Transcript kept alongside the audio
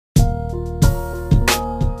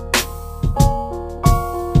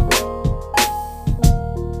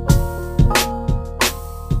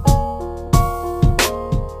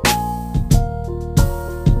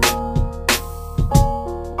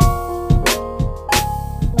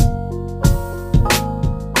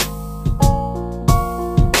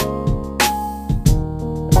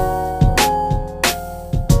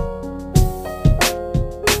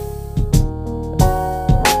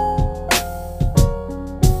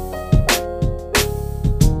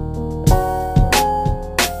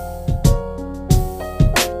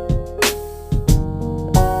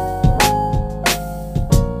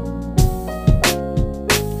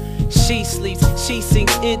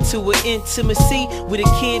into an intimacy with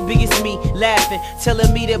a kid big as me, laughing,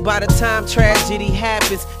 telling me that by the time tragedy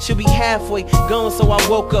happens, she'll be halfway gone. So I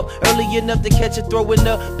woke up early enough to catch her throwing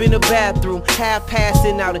up in the bathroom, half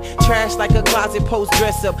passing out and trash like a closet post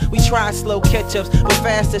dress up. We tried slow catch-ups, but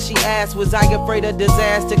faster. She asked, was I afraid of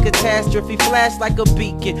disaster, catastrophe? Flashed like a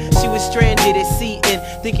beacon. She was stranded at sea and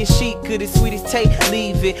thinking she could, as sweet as take,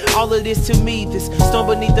 leave it. All of this to me, this storm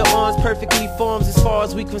beneath the arms perfectly forms. As far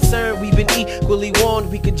as we concerned, we've been equally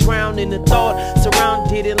warned. We could drown in the thought,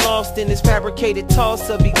 surrounded and lost in this fabricated toss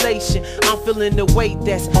of elation. I'm feeling the weight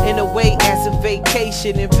that's in a way as a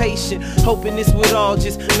vacation, impatient, hoping this would all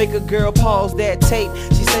just make a girl pause that tape.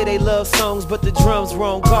 She say they love songs, but the drums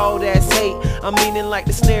wrong, call that's hate. I'm meaning like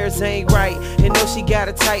the snares ain't right, and know she got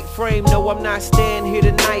a tight frame. No, I'm not staying here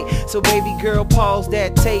tonight, so baby girl pause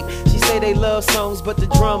that tape. She say they love songs, but the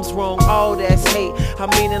drums wrong, all that's hate. I'm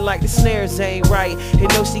meaning like the snares ain't right, and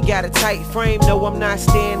know she got a tight frame. No, I'm not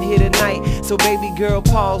staying here tonight, so baby girl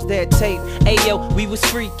pause that tape. Ayo, we was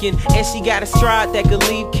freaking, and she got a stride that could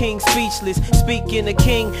leave King speechless. Speaking of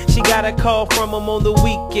King, she got a call from him on the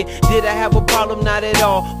weekend. Did I have a problem? Not at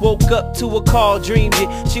all. Woke up to a call, dreamed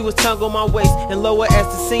it. She was tongue on my waist and lower as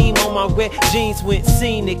the seam on my wet jeans went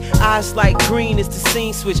scenic. Eyes like green as the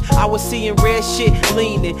scene switch. I was seeing red shit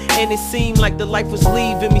leaning, and it seemed like the life was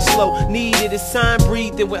leaving me slow. Needed a sign,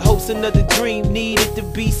 breathing with hopes another dream needed to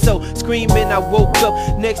be so. Screaming, I woke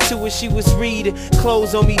up next to her, she was reading.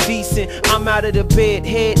 Clothes on me decent, I'm out of the bed,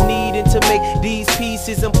 head needing to make these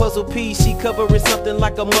pieces and puzzle piece. She covering something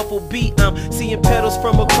like a muffled beat. I'm seeing petals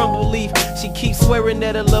from a crumbled leaf. She keeps swearing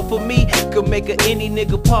that her love for me could make a any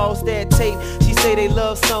nigga pause that tape. She say they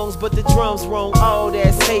love songs, but the drums wrong, all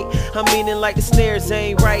that's hate. I'm meaning like the snares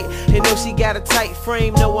ain't right, and know she got a tight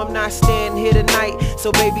frame. No, I'm not staying here tonight,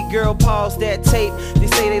 so baby girl pause that tape. They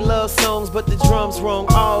say they love songs, but the drums wrong,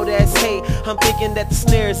 all that's hate. I'm thinking that the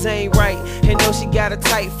snares ain't right, and know she got a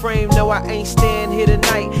tight frame. No, I ain't staying here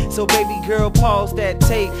tonight, so baby girl pause that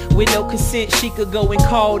tape. With no consent, she could go and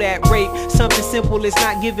call that rape. Something simple is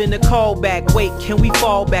not giving a call back. Wait, can we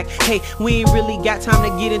fall back? Hey, we ain't really got time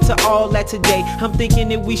to get into all that today. I'm thinking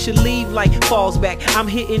that we should leave like falls back. I'm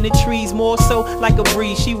hitting the trees more so like a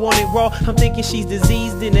breeze. She wanted raw, I'm thinking she's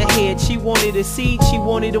diseased in the head. She wanted a seed, she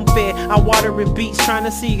wanted them fed. I water in beats, trying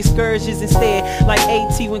to see excursions instead. Like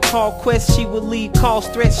AT when call quest, she would leave calls,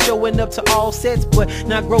 threats, showing up to all sets, but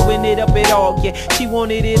not growing it up at all. Yeah, she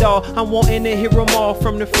wanted it all. I'm wanting to hear them all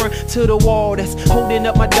from the front to the wall. That's holding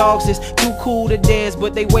up my dogs, it's too cool to dance,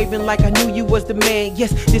 but they waving like I knew you was the man.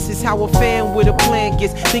 Yes, this is how a fan with a plan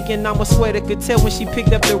gets. Thinking I'm a sweater, could tell when she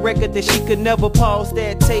picked up the record that she could never pause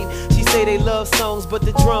that tape. She say they love songs, but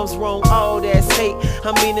the drums wrong, all that's hate.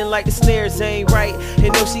 I'm meaning like the snares ain't right,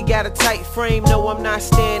 and know she got a tight frame. No, I'm not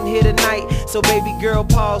staying here tonight, so baby girl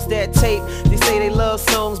pause that tape. They say they love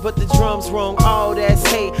songs, but the drums wrong, all that's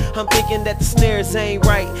hate. I'm thinking that the snares ain't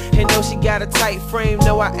right, and know she got a tight frame.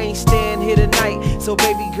 No, I ain't staying here tonight, so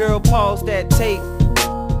baby girl pause that tape.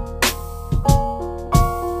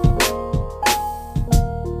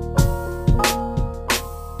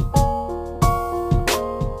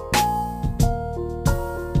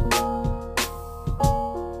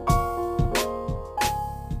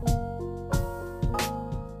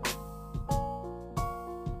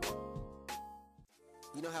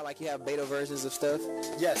 You know how like you have beta versions of stuff?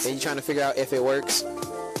 Yes. And you're trying to figure out if it works?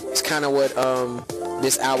 It's kind of what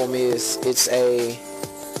this album is. It's a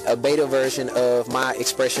beta version of my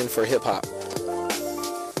expression for hip-hop.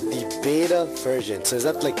 The beta version. So is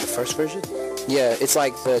that like the first version? Yeah, it's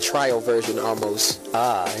like the trial version almost.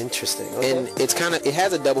 Ah, interesting. Okay. And it's kind of, it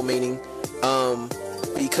has a double meaning.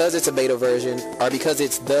 Because it's a beta version, or because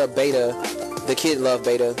it's the beta, the kid love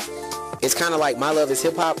beta, it's kind of like my love is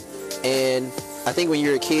hip-hop, and I think when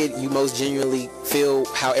you're a kid, you most genuinely feel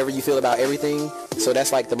however you feel about everything. So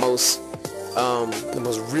that's like the most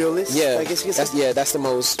realist. Yeah, I guess you could say. that's the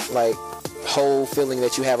most like whole feeling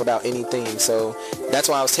that you have about anything. So that's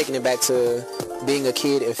why I was taking it back to being a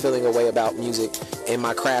kid and feeling a way about music and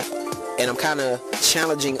my craft. And I'm kind of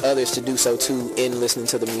challenging others to do so too in listening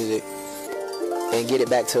to the music and get it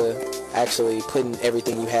back to actually putting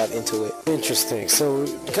everything you have into it. Interesting. So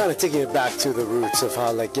kind of taking it back to the roots of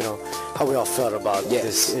how, like, you know, how we all felt about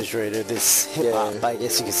this Israel, this hip-hop, I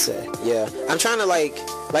guess you could say. Yeah. I'm trying to like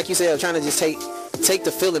you said, I'm trying to just take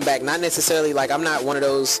the feeling back. Not necessarily like I'm not one of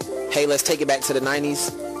those, hey, let's take it back to the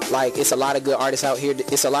 90s. Like, it's a lot of good artists out here.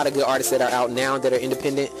 It's a lot of good artists that are out now that are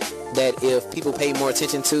independent, that if people pay more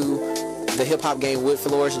attention to, the hip-hop game would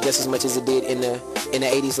flourish just as much as it did in the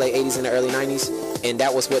 80s, late 80s, and the early 90s. And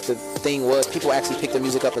that was what the thing was. People actually picked the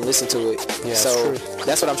music up and listened to it. Yeah, so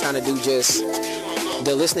that's what I'm trying to do, just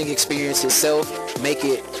the listening experience itself make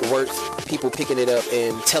it worth people picking it up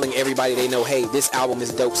and telling everybody they know, hey, this album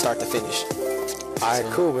is dope start to finish. Alright,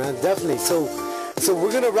 cool, man. Definitely. So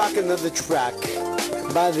we're gonna rock another track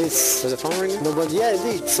by this. Was it phone ringing? No, but yeah,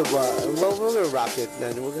 indeed. So well, we're gonna rock it,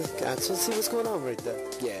 then we're gonna see what's going on right there.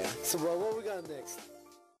 Yeah. So what we got next?